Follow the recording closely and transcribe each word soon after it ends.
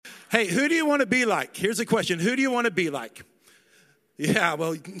Hey, who do you want to be like? Here's a question. Who do you want to be like? Yeah,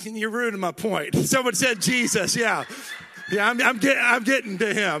 well, you're ruining my point. Someone said Jesus, yeah. Yeah, I'm getting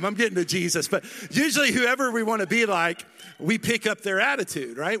to him. I'm getting to Jesus. But usually whoever we want to be like, we pick up their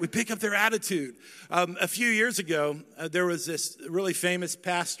attitude, right? We pick up their attitude. A few years ago, there was this really famous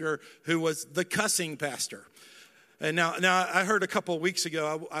pastor who was the cussing pastor. And now I heard a couple of weeks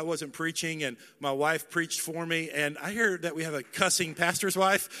ago, I wasn't preaching, and my wife preached for me, and I heard that we have a cussing pastor's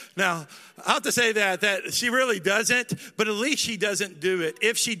wife. Now, I'll have to say that she really doesn't, but at least she doesn't do it.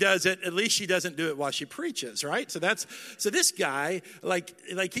 If she does it, at least she doesn't do it while she preaches, right? So this guy, like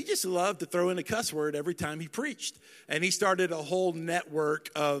he just loved to throw in a cuss word every time he preached. And he started a whole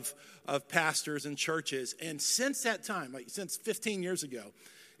network of pastors and churches. And since that time, since 15 years ago,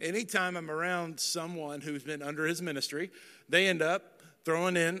 anytime I'm around someone who's been under his ministry, they end up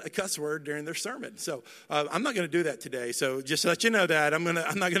throwing in a cuss word during their sermon. So I'm not going to do that today. So just to let you know that I'm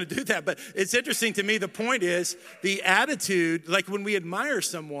not going to do that. But it's interesting to me. The point is the attitude. Like when we admire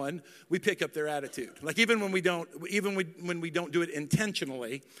someone, we pick up their attitude. Like even when we don't do it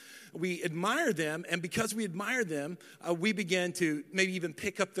intentionally, we admire them, and because we admire them, we begin to maybe even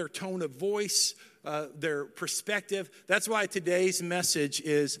pick up their tone of voice, their perspective. That's why today's message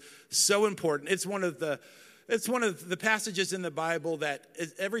is so important. It's one of the passages in the Bible that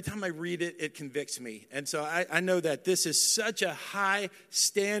every time I read it, it convicts me. And so I know that this is such a high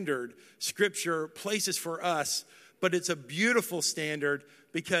standard Scripture places for us, but it's a beautiful standard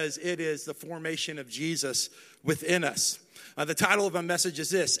because it is the formation of Jesus within us. The title of my message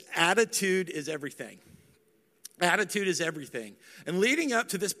is this: Attitude is Everything. Attitude is everything. And leading up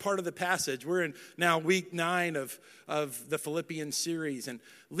to this part of the passage, we're in now week 9 of the Philippians series. And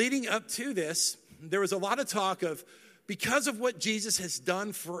leading up to this, there was a lot of talk of, because of what Jesus has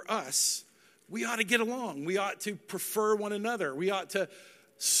done for us, we ought to get along. We ought to prefer one another. We ought to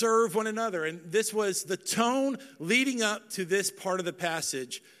serve one another. And this was the tone leading up to this part of the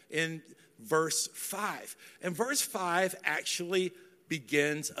passage in verse 5. And verse 5 actually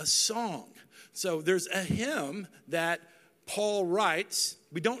begins a song. So there's a hymn that Paul writes.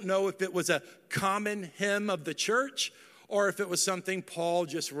 We don't know if it was a common hymn of the church or if it was something Paul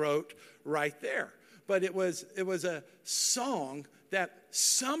just wrote right there. But it was a song that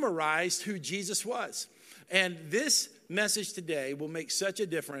summarized who Jesus was. And this message today will make such a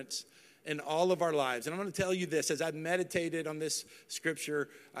difference in all of our lives. And I'm going to tell you this, as I meditated on this scripture,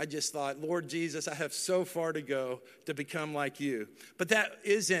 I just thought, Lord Jesus, I have so far to go to become like you. But that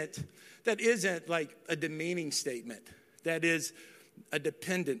isn't like a demeaning statement. That is a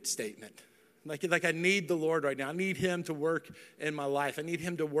dependent statement. Like I need the Lord right now. I need him to work in my life. I need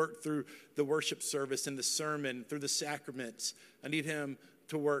him to work through the worship service and the sermon, through the sacraments. I need him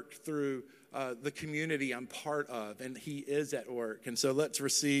to work through the community I'm part of, and he is at work. And so let's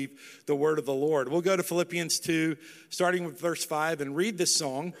receive the word of the Lord. We'll go to Philippians 2, starting with verse 5, and read this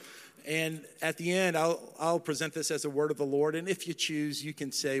song. And at the end, I'll present this as a word of the Lord. And if you choose, you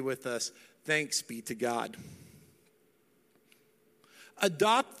can say with us, thanks be to God.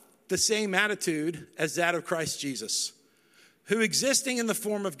 Adopt the same attitude as that of Christ Jesus, who existing in the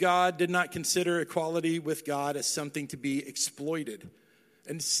form of God did not consider equality with God as something to be exploited.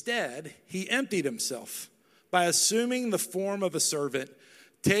 Instead, he emptied himself by assuming the form of a servant,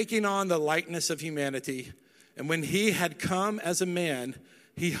 taking on the likeness of humanity. And when he had come as a man,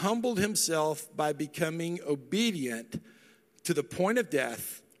 he humbled himself by becoming obedient to the point of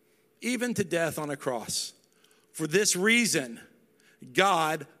death, even to death on a cross. For this reason,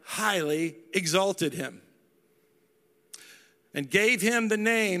 God highly exalted him and gave him the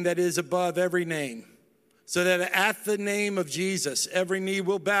name that is above every name, so that at the name of Jesus, every knee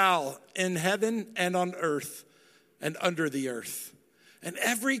will bow in heaven and on earth and under the earth. And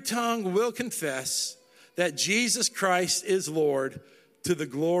every tongue will confess that Jesus Christ is Lord, to the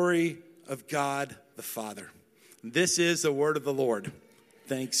glory of God the Father. This is the word of the Lord.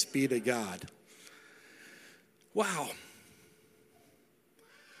 Thanks be to God. Wow.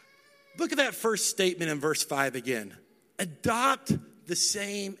 Look at that first statement in verse 5 again. Adopt the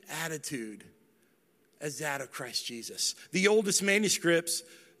same attitude as that of Christ Jesus. The oldest manuscripts,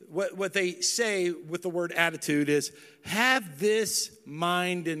 what they say with the word attitude is, have this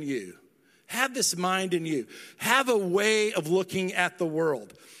mind in you. Have this mind in you. Have a way of looking at the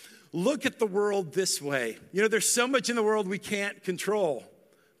world. Look at the world this way. You know, there's so much in the world we can't control.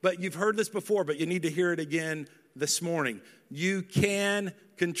 But you've heard this before, but you need to hear it again this morning. You can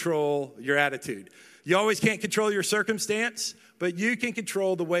control your attitude. You always can't control your circumstance, but you can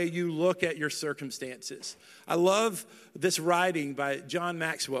control the way you look at your circumstances. I love this writing by John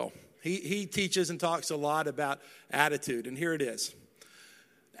Maxwell. He teaches and talks a lot about attitude, and here it is.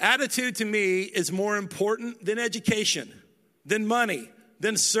 Attitude to me is more important than education, than money,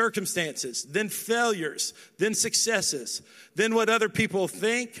 than circumstances, than failures, than successes, than what other people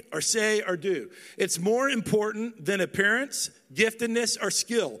think or say or do. It's more important than appearance, giftedness, or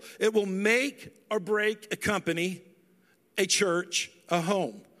skill. It will make or break a company, a church, a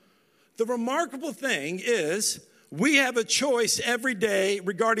home. The remarkable thing is we have a choice every day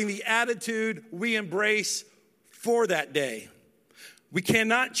regarding the attitude we embrace for that day. We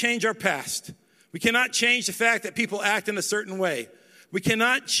cannot change our past. We cannot change the fact that people act in a certain way. We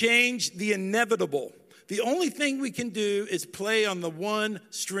cannot change the inevitable. The only thing we can do is play on the one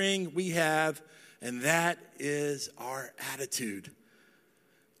string we have, and that is our attitude.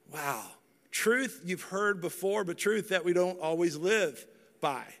 Wow. Truth you've heard before, but truth that we don't always live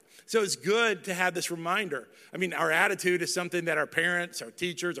by. So it's good to have this reminder. I mean, our attitude is something that our parents, our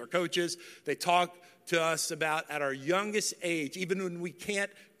teachers, our coaches, they talk to us about at our youngest age. Even when we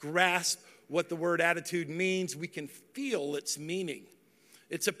can't grasp what the word attitude means, we can feel its meaning.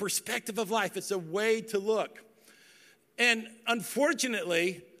 It's a perspective of life. It's a way to look. And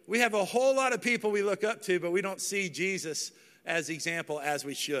unfortunately, we have a whole lot of people we look up to, but we don't see Jesus as example as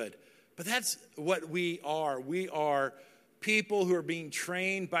we should. But that's what we are. We are people who are being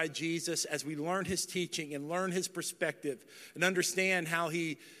trained by Jesus as we learn his teaching and learn his perspective and understand how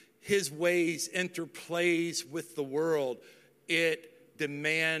his ways interplays with the world. It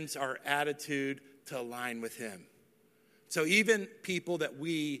demands our attitude to align with him. So even people that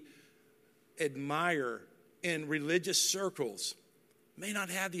we admire in religious circles may not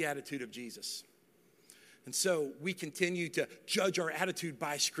have the attitude of Jesus. And so we continue to judge our attitude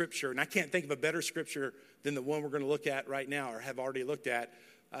by Scripture. And I can't think of a better Scripture than the one we're going to look at right now or have already looked at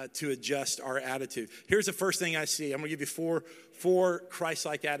to adjust our attitude. Here's the first thing I see. I'm going to give you four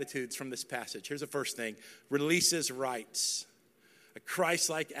Christ-like attitudes from this passage. Here's the first thing. Releases rights. A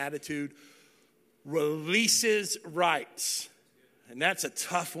Christ-like attitude releases rights. And that's a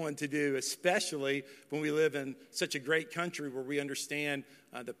tough one to do, especially when we live in such a great country where we understand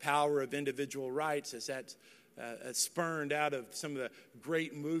the power of individual rights as that's spurned out of some of the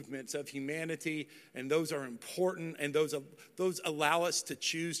great movements of humanity. And those are important, and those allow us to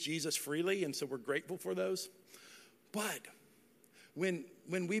choose Jesus freely, and so we're grateful for those. But when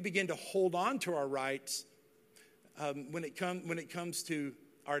we begin to hold on to our rights, when it comes to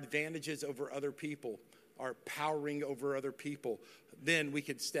our advantages over other people, our powering over other people, then we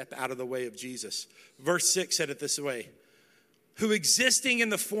could step out of the way of Jesus. Verse 6 said it this way. Who existing in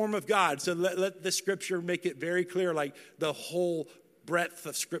the form of God. So let the scripture make it very clear, like the whole breadth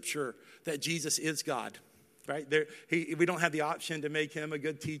of scripture, that Jesus is God. Right? We don't have the option to make him a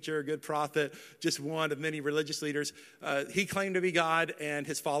good teacher, a good prophet, just one of many religious leaders. He claimed to be God, and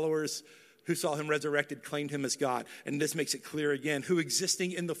his followers who saw him resurrected claimed him as God. And this makes it clear again. Who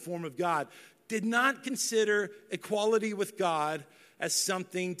existing in the form of God did not consider equality with God as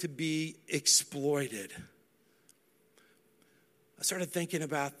something to be exploited. I started thinking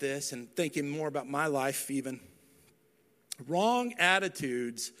about this and thinking more about my life even. Wrong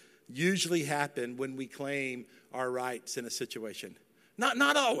attitudes usually happen when we claim our rights in a situation.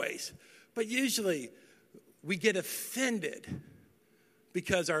 Not always, but usually we get offended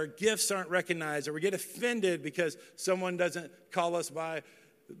because our gifts aren't recognized, or we get offended because someone doesn't call us by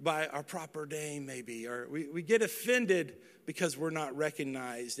our proper name maybe, or we get offended because we're not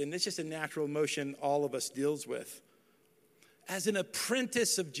recognized. And it's just a natural emotion all of us deals with. As an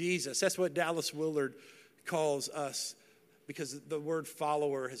apprentice of Jesus, that's what Dallas Willard calls us, because the word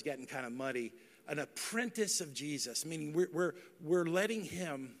follower has gotten kind of muddy. An apprentice of Jesus, meaning we're letting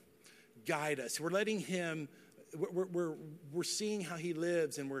him guide us. We're letting him, we're seeing how he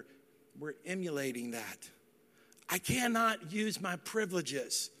lives, and we're emulating that. I cannot use my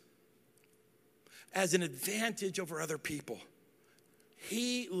privileges as an advantage over other people.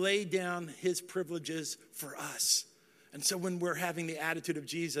 He laid down his privileges for us. And so when we're having the attitude of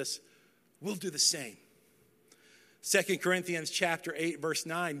Jesus, we'll do the same. 2 Corinthians chapter 8, verse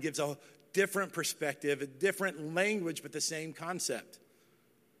 9 gives a different perspective, a different language, but the same concept.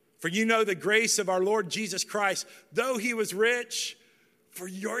 For you know the grace of our Lord Jesus Christ, though he was rich, for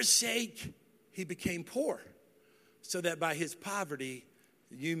your sake he became poor, so that by his poverty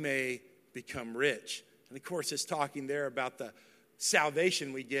you may become rich. And of course, it's talking there about the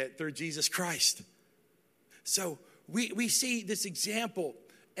salvation we get through Jesus Christ. So we see this example,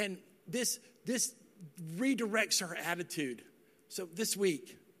 and this redirects our attitude. So this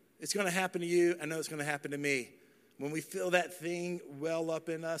week, it's going to happen to you. I know it's going to happen to me. When we feel that thing well up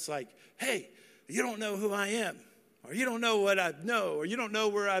in us, like, hey, you don't know who I am, or you don't know what I know, or you don't know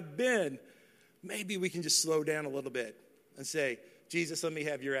where I've been, maybe we can just slow down a little bit and say, Jesus, let me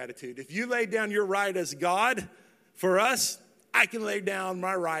have your attitude. If you lay down your right as God for us, I can lay down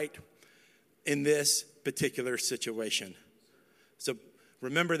my right in this particular situation. So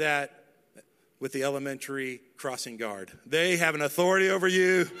remember that with the elementary crossing guard. They have an authority over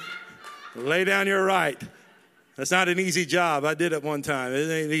you. Lay down your right. That's not an easy job. I did it one time. It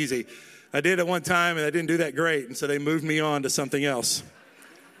ain't easy. I did it one time, and I didn't do that great, and so they moved me on to something else.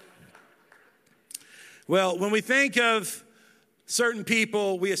 Well, when we think of certain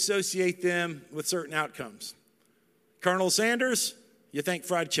people, we associate them with certain outcomes. Colonel Sanders, you think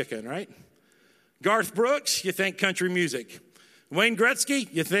fried chicken, right? Garth Brooks, you think country music. Wayne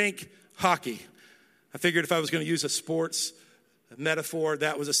Gretzky, you think hockey. I figured if I was going to use a sports metaphor,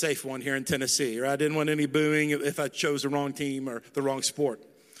 that was a safe one here in Tennessee. Right? I didn't want any booing if I chose the wrong team or the wrong sport.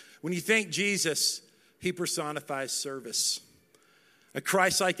 When you think Jesus, he personifies service. A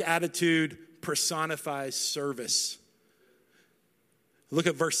Christ-like attitude personifies service. Look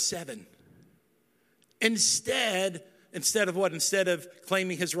at verse 7. Instead of what? Instead of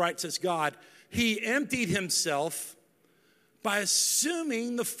claiming his rights as God, he emptied himself by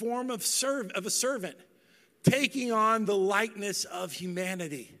assuming the form of a servant, taking on the likeness of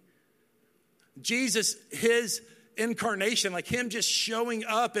humanity. Jesus, his incarnation, like him just showing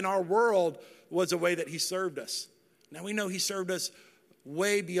up in our world, was a way that he served us. Now we know he served us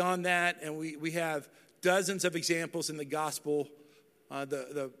way beyond that, and we have dozens of examples in the gospel.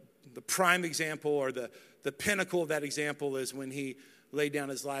 The prime example, or the pinnacle of that example, is when he laid down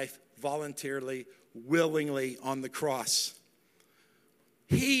his life voluntarily, willingly on the cross.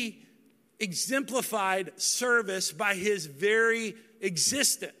 He exemplified service by his very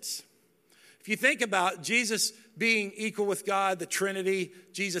existence. If you think about Jesus being equal with God, the Trinity,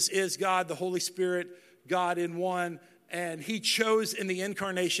 Jesus is God, the Holy Spirit, God in one, and he chose in the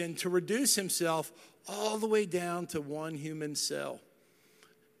incarnation to reduce himself all the way down to one human cell.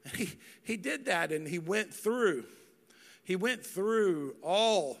 He did that, and he went through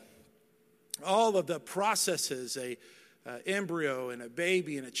all of the processes a embryo and a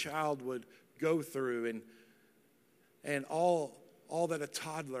baby and a child would go through, and all that a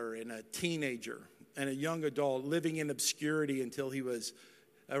toddler and a teenager and a young adult living in obscurity until he was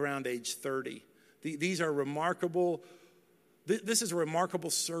around age 30. These are remarkable. This is a remarkable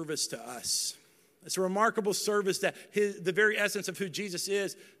service to us. It's a remarkable service that the very essence of who Jesus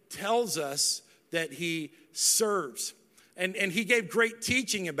is tells us that he serves. And he gave great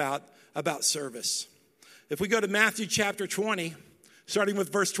teaching about service. If we go to Matthew chapter 20, starting with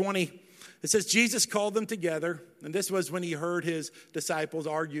verse 20, it says, Jesus called them together, and this was when he heard his disciples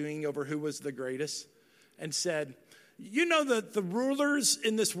arguing over who was the greatest, and said, you know that the rulers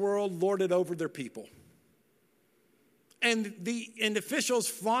in this world lord it over their people. And officials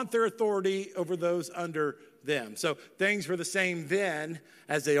flaunt their authority over those under them. So things were the same then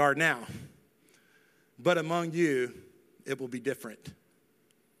as they are now. But among you, it will be different.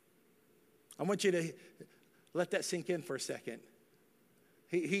 I want you to let that sink in for a second.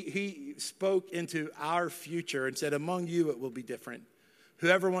 He spoke into our future and said, among you, it will be different.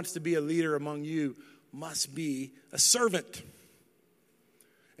 Whoever wants to be a leader among you must be a servant.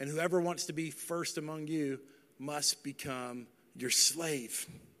 And whoever wants to be first among you must become your slave.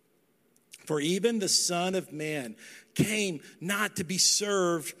 For even the Son of Man came not to be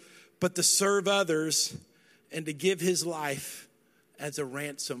served, but to serve others and to give his life as a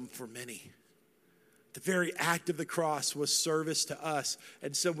ransom for many. The very act of the cross was service to us.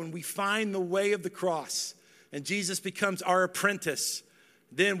 And so when we find the way of the cross and Jesus becomes our apprentice,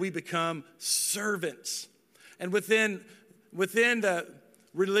 then we become servants. And within the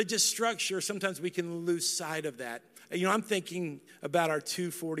religious structure, sometimes we can lose sight of that. You know, I'm thinking about our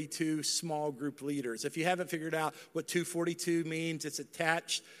 242 small group leaders. If you haven't figured out what 242 means, it's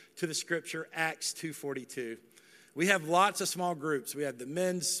attached to the scripture, Acts 2:42. We have lots of small groups. We have the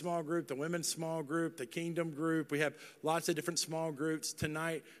men's small group, the women's small group, the kingdom group. We have lots of different small groups.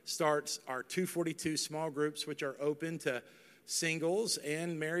 Tonight starts our 242 small groups, which are open to singles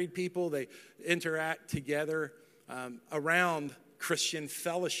and married people. They interact together around Christian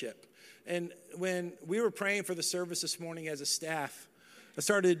fellowship. And when we were praying for the service this morning as a staff, I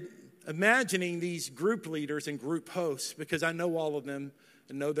started imagining these group leaders and group hosts, because I know all of them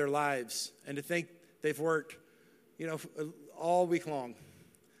and know their lives. And to think they've worked, all week long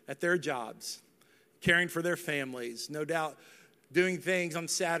at their jobs, caring for their families, no doubt doing things on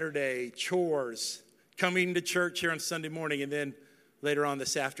Saturday, chores, coming to church here on Sunday morning, and then later on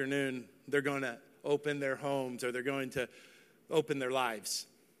this afternoon, they're going to open their homes, or they're going to open their lives.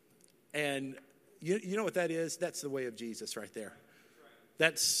 And you know what that is? That's the way of Jesus right there.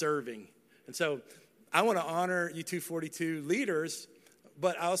 That's serving. And so I want to honor you 242 leaders,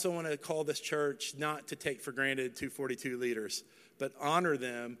 but I also want to call this church not to take for granted 242 leaders, but honor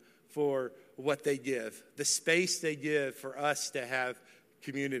them for what they give. The space they give for us to have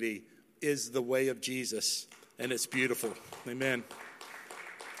community is the way of Jesus, and it's beautiful. Amen.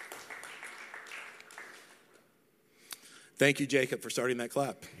 Thank you, Jacob, for starting that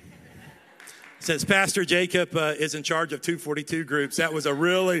clap. Since Pastor Jacob is in charge of 242 groups, that was a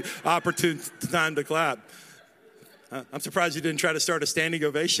really opportune time to clap. I'm surprised you didn't try to start a standing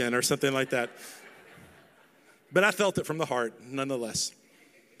ovation or something like that. But I felt it from the heart, nonetheless.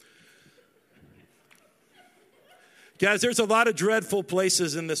 Guys, there's a lot of dreadful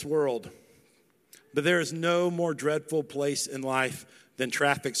places in this world, but there is no more dreadful place in life than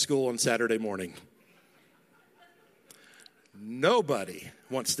traffic school on Saturday morning. Nobody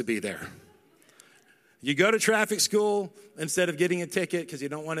wants to be there. You go to traffic school instead of getting a ticket because you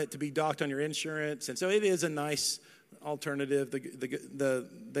don't want it to be docked on your insurance. And so it is a nice alternative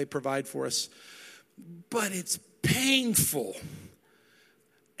they provide for us. But it's painful.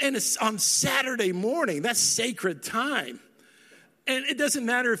 And it's on Saturday morning. That's sacred time. And it doesn't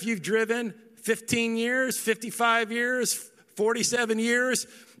matter if you've driven 15 years, 55 years, 47 years.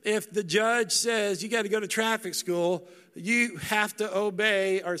 If the judge says you got to go to traffic school, you have to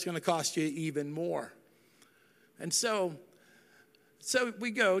obey or it's going to cost you even more. And so we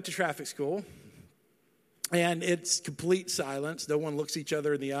go to traffic school, and it's complete silence. No one looks each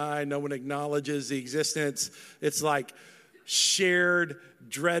other in the eye. No one acknowledges the existence. It's like shared,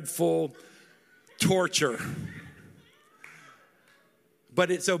 dreadful torture.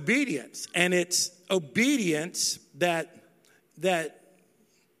 But it's obedience, and it's obedience that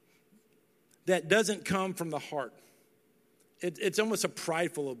doesn't come from the heart. It's almost a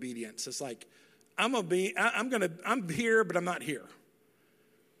prideful obedience. It's like, I'm here, but I'm not here.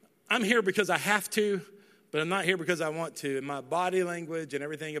 I'm here because I have to, but I'm not here because I want to. And my body language and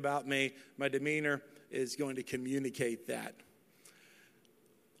everything about me, my demeanor is going to communicate that.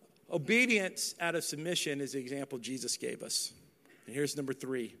 Obedience out of submission is the example Jesus gave us. And here's number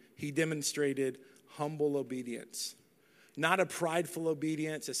 3. He demonstrated humble obedience. Not a prideful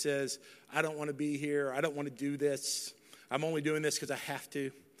obedience that says, I don't want to be here. I don't want to do this. I'm only doing this because I have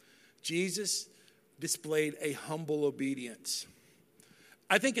to. Jesus displayed a humble obedience.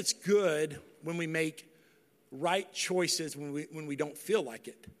 I think it's good when we make right choices when we don't feel like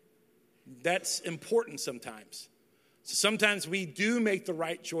it. That's important sometimes. So sometimes we do make the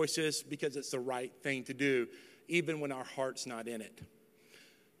right choices because it's the right thing to do, even when our heart's not in it.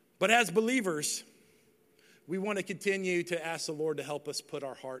 But as believers, we want to continue to ask the Lord to help us put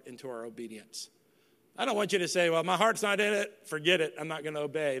our heart into our obedience. I don't want you to say, well, my heart's not in it. Forget it. I'm not going to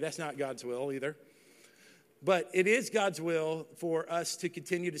obey. That's not God's will either. But it is God's will for us to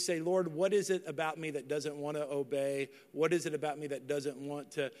continue to say, Lord, what is it about me that doesn't want to obey? What is it about me that doesn't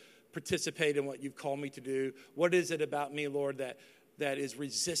want to participate in what you've called me to do? What is it about me, Lord, that is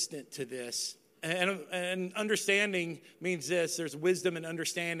resistant to this? And understanding means this. There's wisdom and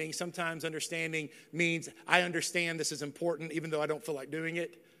understanding. Sometimes understanding means I understand this is important even though I don't feel like doing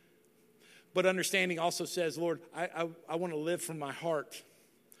it. But understanding also says, Lord, I want to live from my heart.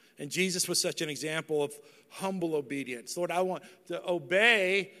 And Jesus was such an example of humble obedience. Lord, I want to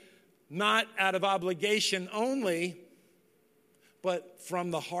obey not out of obligation only, but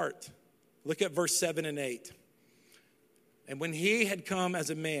from the heart. Look at verse 7 and 8. And when he had come as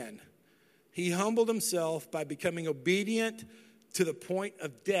a man, he humbled himself by becoming obedient to the point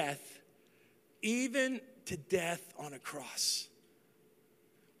of death, even to death on a cross.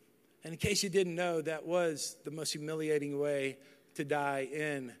 And in case you didn't know, that was the most humiliating way to die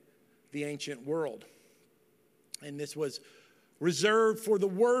in the ancient world. And this was reserved for the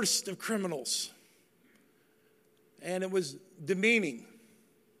worst of criminals. And it was demeaning.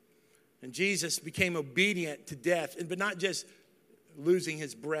 And Jesus became obedient to death, but not just losing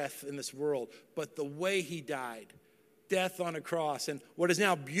his breath in this world, but the way he died, death on a cross. And what is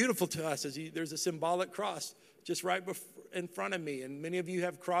now beautiful to us is there's a symbolic cross just right in front of me. And many of you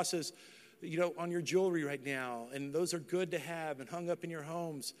have crosses, on your jewelry right now. And those are good to have and hung up in your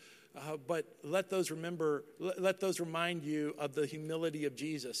homes. But let those remind you of the humility of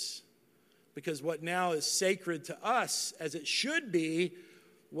Jesus. Because what now is sacred to us, as it should be,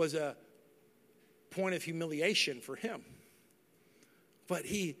 was a point of humiliation for him. But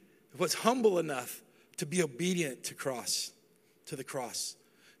he was humble enough to be obedient to the cross.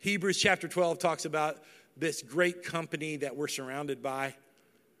 Hebrews chapter 12 talks about this great company that we're surrounded by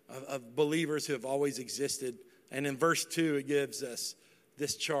of believers who have always existed. And in verse 2, it gives us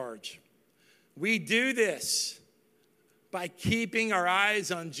this charge. We do this by keeping our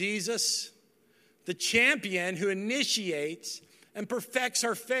eyes on Jesus, the champion who initiates and perfects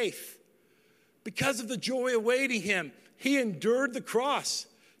our faith. Because of the joy awaiting him, he endured the cross,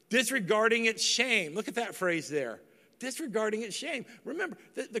 disregarding its shame. Look at that phrase there. Disregarding its shame. Remember,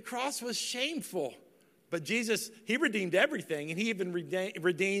 the cross was shameful. But Jesus, he redeemed everything. And he even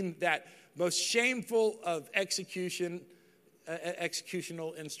redeemed that most shameful of executional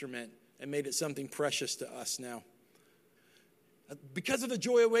instrument and made it something precious to us now. Because of the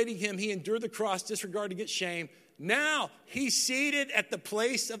joy awaiting him, he endured the cross, disregarding its shame. Now he's seated at the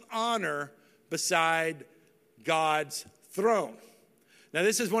place of honor beside God's throne. Now,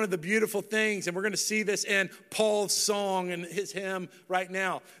 this is one of the beautiful things, and we're going to see this in Paul's song and his hymn right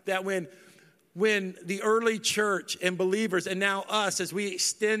now, that when the early church and believers, and now us, as we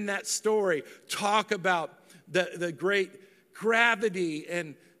extend that story, talk about the great gravity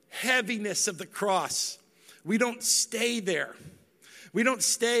and heaviness of the cross, we don't stay there. We don't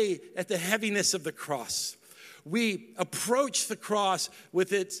stay at the heaviness of the cross. We approach the cross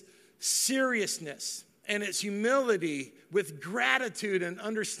with its seriousness and its humility, with gratitude and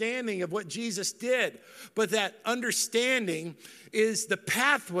understanding of what Jesus did. But that understanding is the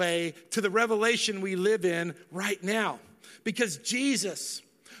pathway to the revelation we live in right now. Because Jesus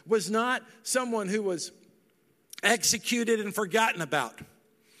was not someone who was executed and forgotten about.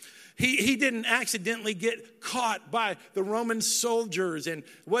 He didn't accidentally get caught by the Roman soldiers and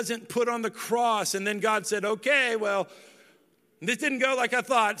wasn't put on the cross. And then God said, okay, well, this didn't go like I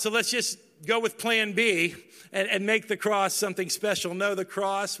thought, so let's just go with plan B and make the cross something special. No, the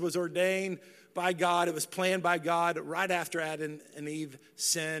cross was ordained by God. It was planned by God right after Adam and Eve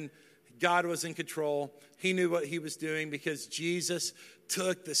sinned. God was in control. He knew what he was doing because Jesus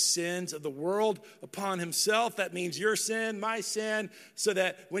took the sins of the world upon himself. That means your sin, my sin, so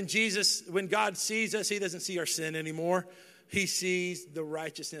that when God sees us, he doesn't see our sin anymore. He sees the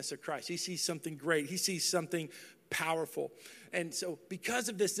righteousness of Christ. He sees something great. He sees something powerful. And so because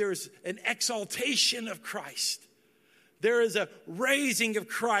of this, there is an exaltation of Christ. There is a raising of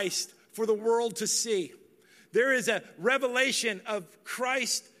Christ for the world to see. There is a revelation of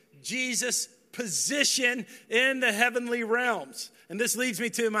Christ, Jesus' position in the heavenly realms. And this leads me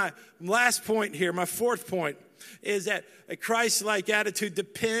to my last point here, my fourth point, is that a Christ-like attitude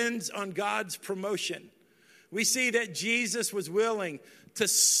depends on God's promotion. We see that Jesus was willing to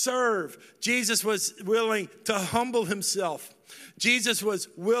serve. Jesus was willing to humble himself. Jesus was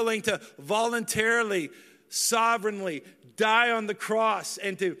willing to voluntarily, sovereignly die on the cross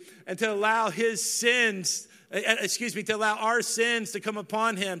and to allow his sins, to allow our sins to come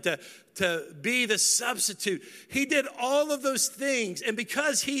upon him, to be the substitute. He did all of those things. And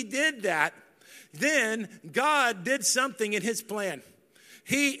because he did that, then God did something in his plan.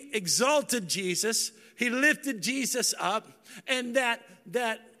 He exalted Jesus. He lifted Jesus up. And that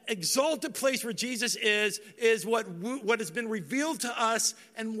exalted place where Jesus is what has been revealed to us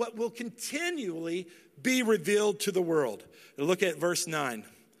and what will continually be revealed to the world. Look at verse 9.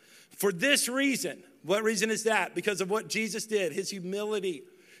 For this reason, what reason is that? Because of what Jesus did, his humility,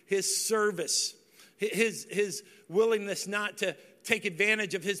 his service, his willingness not to take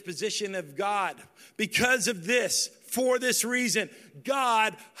advantage of his position of God. Because of this, for this reason,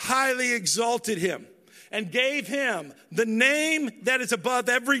 God highly exalted him and gave him the name that is above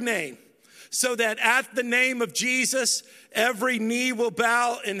every name, so that at the name of Jesus, every knee will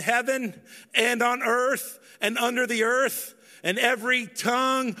bow in heaven and on earth and under the earth, and every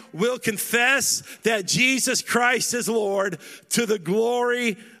tongue will confess that Jesus Christ is Lord, to the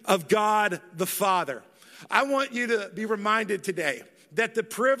glory of God the Father. I want you to be reminded today that the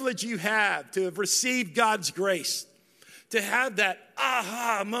privilege you have to have received God's grace, to have that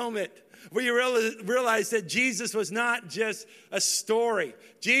aha moment where you realize that Jesus was not just a story.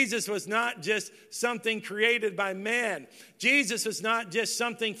 Jesus was not just something created by man. Jesus was not just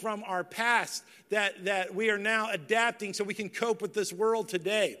something from our past that we are now adapting so we can cope with this world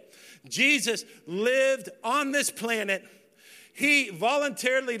today. Jesus lived on this planet. He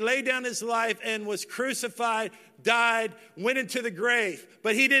voluntarily laid down his life and was crucified, died, went into the grave.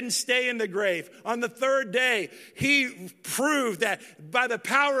 But he didn't stay in the grave. On the third day, he proved that by the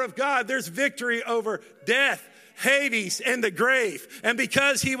power of God, there's victory over death, Hades, and the grave. And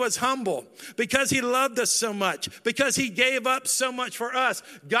because he was humble, because he loved us so much, because he gave up so much for us,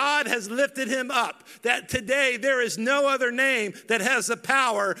 God has lifted him up. That today there is no other name that has the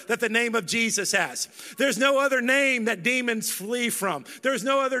power that the name of Jesus has. There's no other name that demons flee from. There's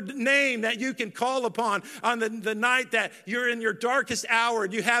no other name that you can call upon on the night that you're in your darkest hour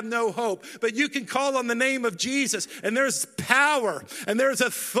and you have no hope. But you can call on the name of Jesus, and there's power, and there's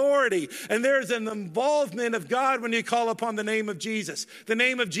authority, and there's an involvement of God God when you call upon the name of Jesus. The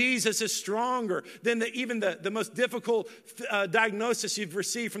name of Jesus is stronger than even the most difficult diagnosis you've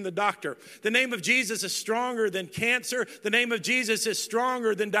received from the doctor. The name of Jesus is stronger than cancer. The name of Jesus is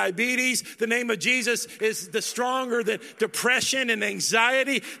stronger than diabetes. The name of Jesus is stronger than depression and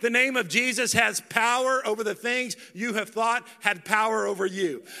anxiety. The name of Jesus has power over the things you have thought had power over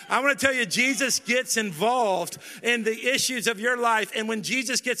you. I want to tell you, Jesus gets involved in the issues of your life. And when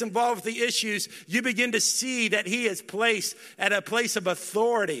Jesus gets involved with the issues, you begin to see that he is placed at a place of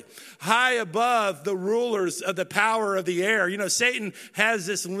authority, high above the rulers of the power of the air. You know, Satan has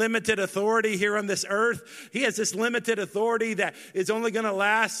this limited authority here on this earth. He has this limited authority that is only going to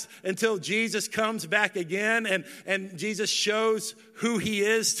last until Jesus comes back again and Jesus shows who he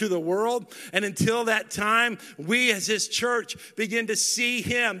is to the world. And until that time, we as his church begin to see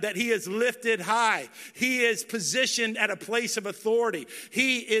him, that he is lifted high. He is positioned at a place of authority.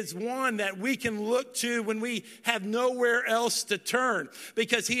 He is one that we can look to when we have nowhere else to turn,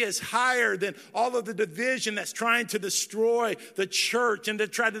 because he is higher than all of the division that's trying to destroy the church and to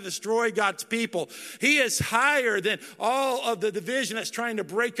try to destroy God's people. He is higher than all of the division that's trying to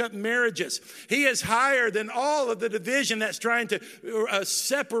break up marriages. He is higher than all of the division that's trying to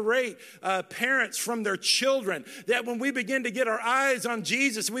separate parents from their children. That when we begin to get our eyes on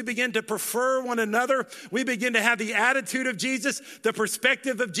Jesus, we begin to prefer one another. We begin to have the attitude of Jesus, the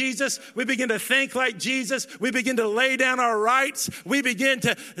perspective of Jesus. We begin to think like Jesus. We begin to lay down our rights. We begin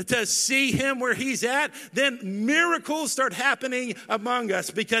to see him where he's at. Then miracles start happening among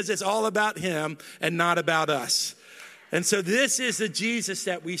us because it's all about him and not about us. And so this is the Jesus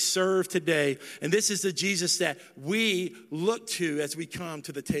that we serve today. And this is the Jesus that we look to as we come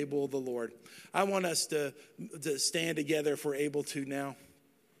to the table of the Lord. I want us to stand together if we're able to now.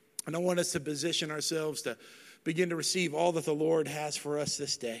 And I want us to position ourselves to begin to receive all that the Lord has for us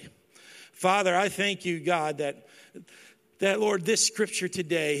this day. Father, I thank you, God, that Lord, this scripture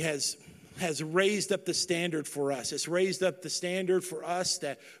today has raised up the standard for us. It's raised up the standard for us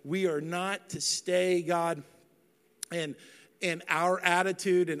that we are not to stay, God, in our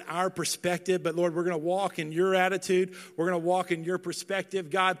attitude and our perspective. But Lord, we're going to walk in your attitude. We're going to walk in your perspective.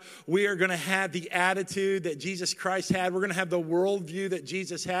 God, we are going to have the attitude that Jesus Christ had. We're going to have the worldview that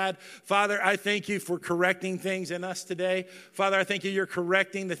Jesus had. Father, I thank you for correcting things in us today. Father, I thank you you're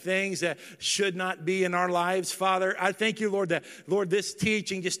correcting the things that should not be in our lives. Father, I thank you, Lord, that, Lord, this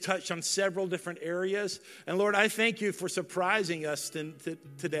teaching just touched on several different areas. And Lord, I thank you for surprising us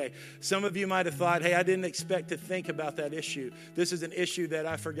today. Some of you might have thought, hey, I didn't expect to think about that issue. This is an issue that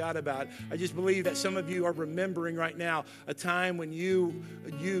I forgot about. I just believe that some of you are remembering right now a time when you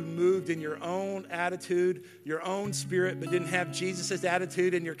moved in your own attitude, your own spirit, but didn't have Jesus'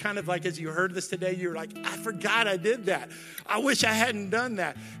 attitude. And you're kind of like, as you heard this today, you're like, I forgot I did that. I wish I hadn't done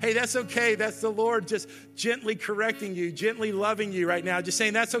that. Hey, that's okay. That's the Lord just gently correcting you, gently loving you right now. Just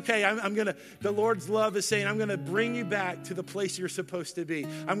saying, that's okay. The Lord's love is saying, I'm going to bring you back to the place you're supposed to be.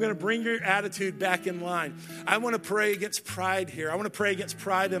 I'm going to bring your attitude back in line. I want to pray against pride here. I want to pray against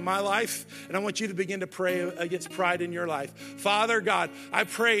pride in my life, and I want you to begin to pray against pride in your life. Father God, I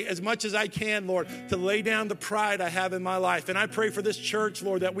pray as much as I can, Lord, to lay down the pride I have in my life. And I pray for this church,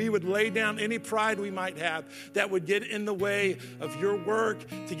 Lord, that we would lay down any pride we might have that would get in the way of your work,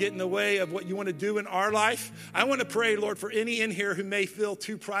 to get in the way of what you want to do in our life. I want to pray, Lord, for any in here who may feel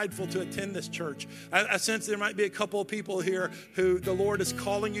too prideful to attend this church. I sense there might be a couple of people here who the Lord is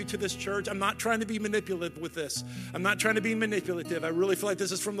calling you to this church. I'm not trying to be manipulative with this. I'm not trying to be manipulative. I really feel like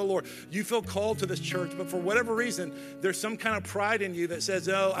this is from the Lord. You feel called to this church, but for whatever reason, there's some kind of pride in you that says,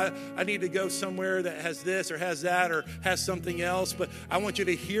 oh, I need to go somewhere that has this or has that or has something else. But I want you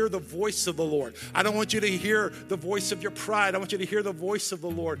to hear the voice of the Lord. I don't want you to hear the voice of your pride. I want you to hear the voice of the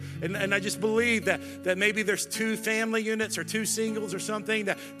Lord. And I just believe that maybe there's 2 family units or 2 singles or something,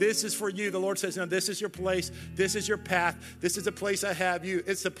 that this is for you. The Lord says, no, this is your place. This is your path. This is a place I have you.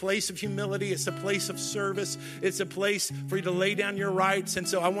 It's a place of humility. It's a place of service. It's a place for you to lay down your rights. And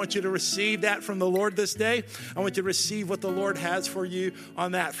so I want you to receive that from the Lord this day. I want you to receive what the Lord has for you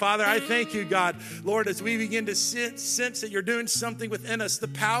on that. Father, I thank you, God, Lord, as we begin to sense that you're doing something within us. The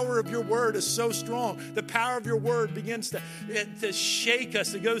power of your word is so strong. The power of your word begins to shake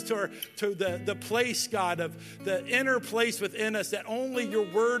us. It goes to the place, God, of the inner place within us that only your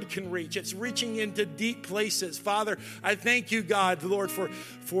word can reach. It's reaching into deep places. Father, I thank you, God, Lord, for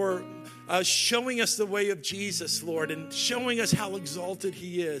showing us the way of Jesus, Lord, and showing us how exalted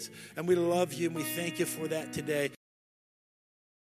he is. And we love you and we thank you for that today.